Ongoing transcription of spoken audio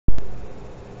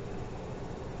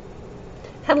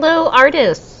Hello,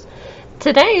 artists!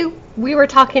 Today we were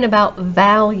talking about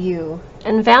value,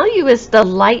 and value is the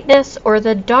lightness or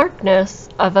the darkness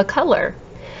of a color.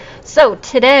 So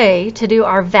today, to do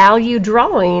our value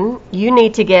drawing, you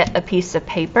need to get a piece of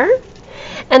paper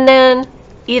and then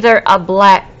either a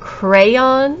black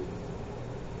crayon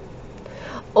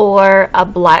or a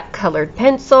black colored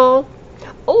pencil,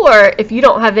 or if you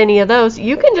don't have any of those,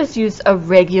 you can just use a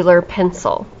regular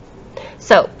pencil.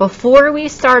 So before we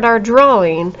start our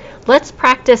drawing, let's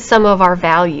practice some of our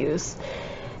values.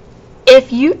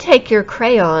 If you take your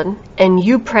crayon and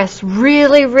you press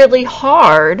really, really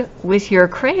hard with your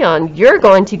crayon, you're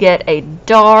going to get a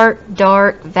dark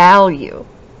value.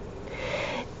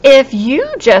 If you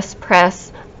just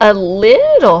press a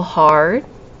little hard,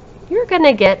 you're going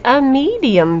to get a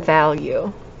medium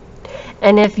value.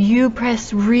 And if you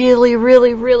press really,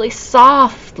 really, really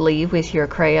softly with your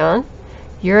crayon,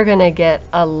 you're going to get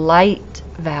a light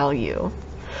value.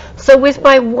 So with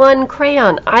my one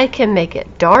crayon, I can make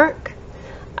it dark,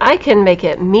 I can make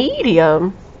it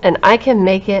medium, and I can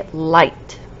make it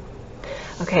light.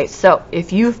 Okay, so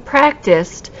if you've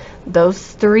practiced those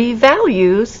three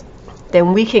values,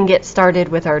 then we can get started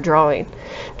with our drawing.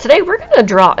 Today we're going to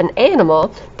draw an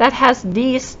animal that has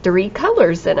these three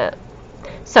colors in it.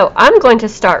 So I'm going to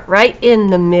start right in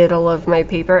the middle of my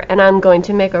paper, and I'm going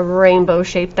to make a rainbow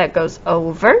shape that goes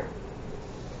over,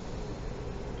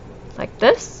 like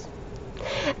this.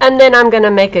 And then I'm going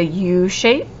to make a U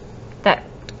shape that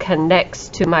connects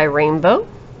to my rainbow.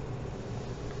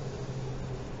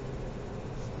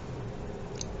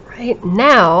 Right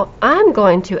now, I'm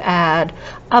going to add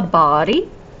a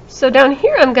body. So down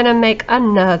here, I'm going to make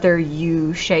another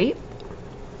U shape.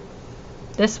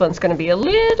 This one's going to be a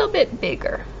little bit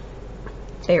bigger.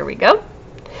 There we go.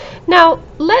 Now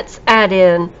let's add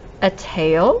in a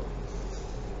tail,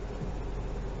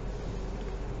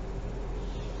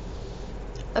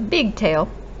 a big tail.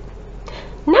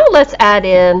 Now let's add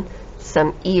in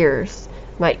some ears.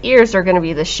 My ears are going to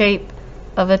be the shape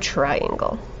of a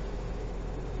triangle.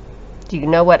 Do you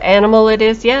know what animal it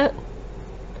is yet?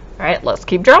 All right, let's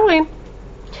keep drawing.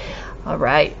 All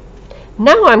right,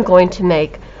 now I'm going to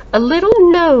make a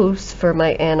little nose for my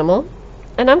animal,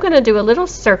 and I'm going to do a little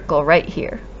circle right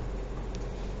here.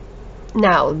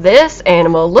 Now this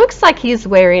animal looks like he's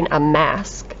wearing a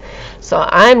mask, so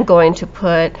I'm going to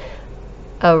put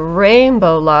a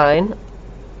rainbow line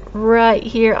right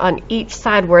here on each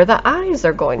side where the eyes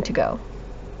are going to go,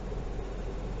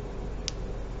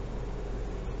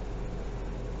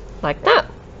 like that.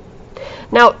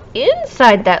 Now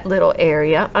inside that little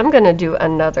area, I'm going to do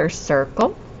another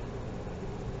circle.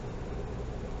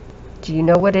 Do you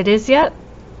know what it is yet?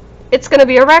 It's going to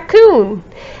be a raccoon.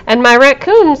 And my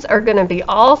raccoons are going to be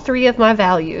all three of my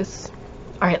values.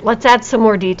 All right, let's add some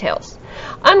more details.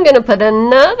 I'm going to put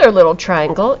another little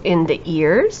triangle in the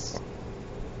ears.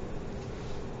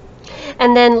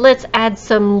 And then let's add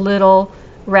some little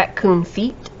raccoon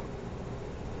feet.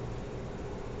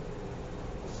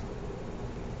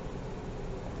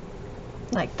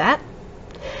 Like that.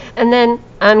 And then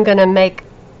I'm going to make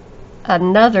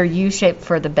another U shape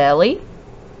for the belly.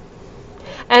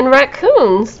 And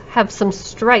raccoons have some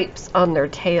stripes on their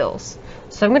tails.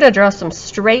 So I'm going to draw some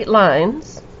straight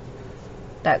lines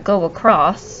that go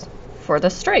across for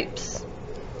the stripes.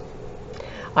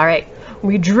 All right,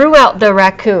 we drew out the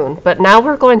raccoon, but now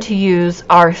we're going to use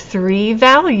our three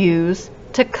values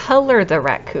to color the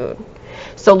raccoon.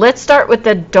 So let's start with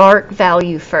the dark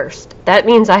value first. That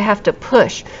means I have to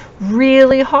push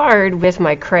really hard with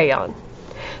my crayon.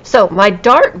 So my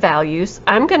dark values,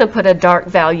 I'm going to put a dark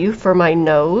value for my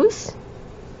nose.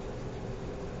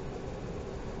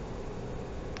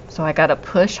 So I got to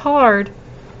push hard.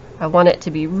 I want it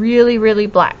to be really, really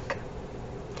black.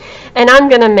 And I'm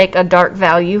going to make a dark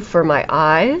value for my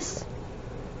eyes.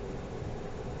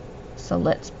 So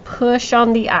let's push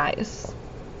on the eyes.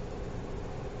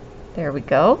 There we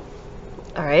go.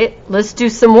 All right, let's do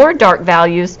some more dark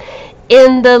values.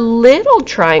 In the little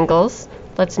triangles,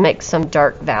 let's make some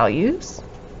dark values.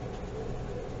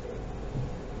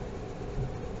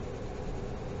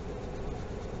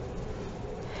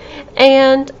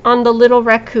 And on the little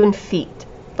raccoon feet,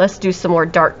 let's do some more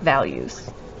dark values.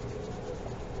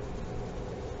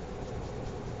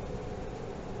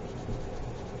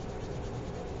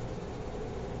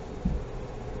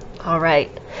 All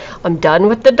right, I'm done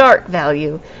with the dark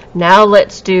value. Now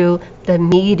let's do the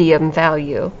medium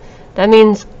value. That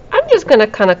means I'm just going to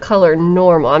kind of color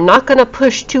normal. I'm not going to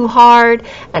push too hard,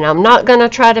 and I'm not going to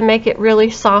try to make it really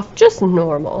soft, just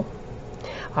normal.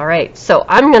 All right, so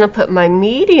I'm going to put my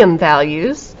medium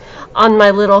values on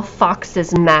my little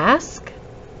fox's mask.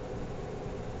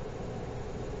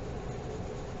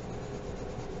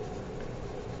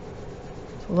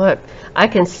 Look, I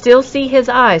can still see his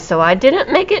eyes, so I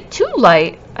didn't make it too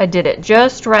light. I did it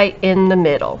just right in the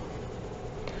middle.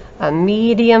 A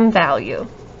medium value.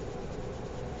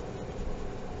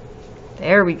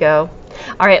 There we go.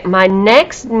 All right, my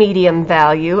next medium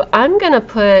value, I'm going to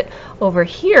put over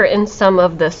here in some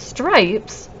of the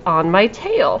stripes on my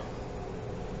tail.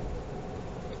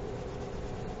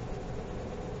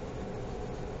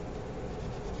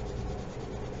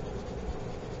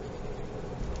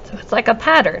 So it's like a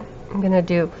pattern. I'm going to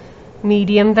do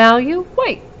medium value,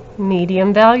 white,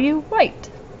 medium value, white,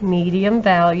 medium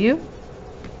value,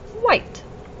 white.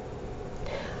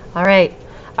 All right,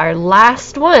 our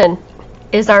last one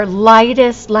is our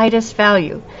lightest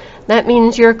value. That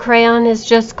means your crayon is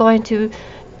just going to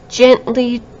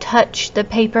gently touch the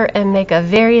paper and make a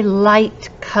very light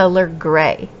color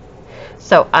gray.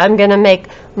 So I'm going to make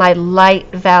my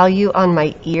light value on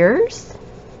my ears.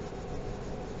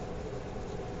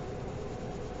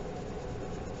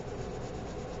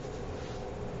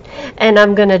 And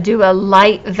I'm going to do a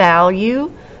light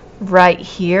value right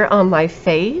here on my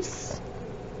face.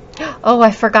 Oh,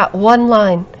 I forgot one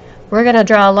line. We're going to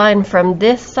draw a line from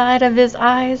this side of his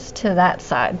eyes to that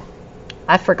side.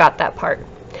 I forgot that part.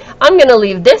 I'm going to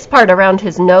leave this part around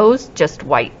his nose just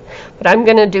white, but I'm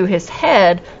going to do his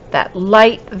head that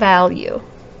light value.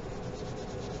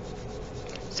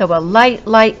 So a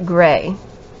light gray.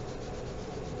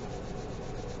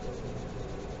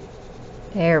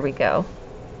 There we go.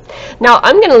 Now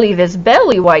I'm going to leave his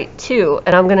belly white too,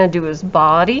 and I'm going to do his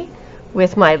body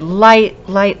with my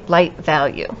light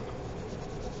value.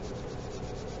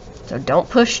 So don't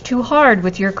push too hard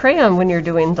with your crayon when you're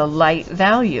doing the light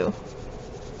value.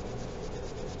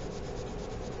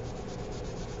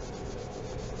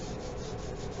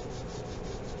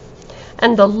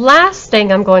 And the last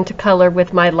thing I'm going to color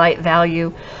with my light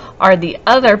value are the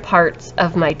other parts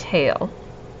of my tail.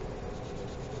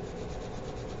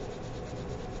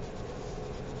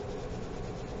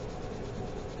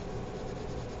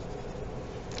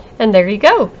 And there you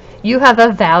go. You have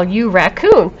a value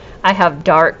raccoon. I have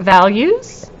dark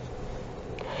values,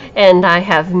 and I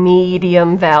have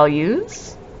medium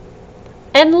values,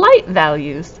 and light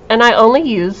values, and I only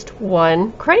used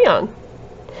one crayon.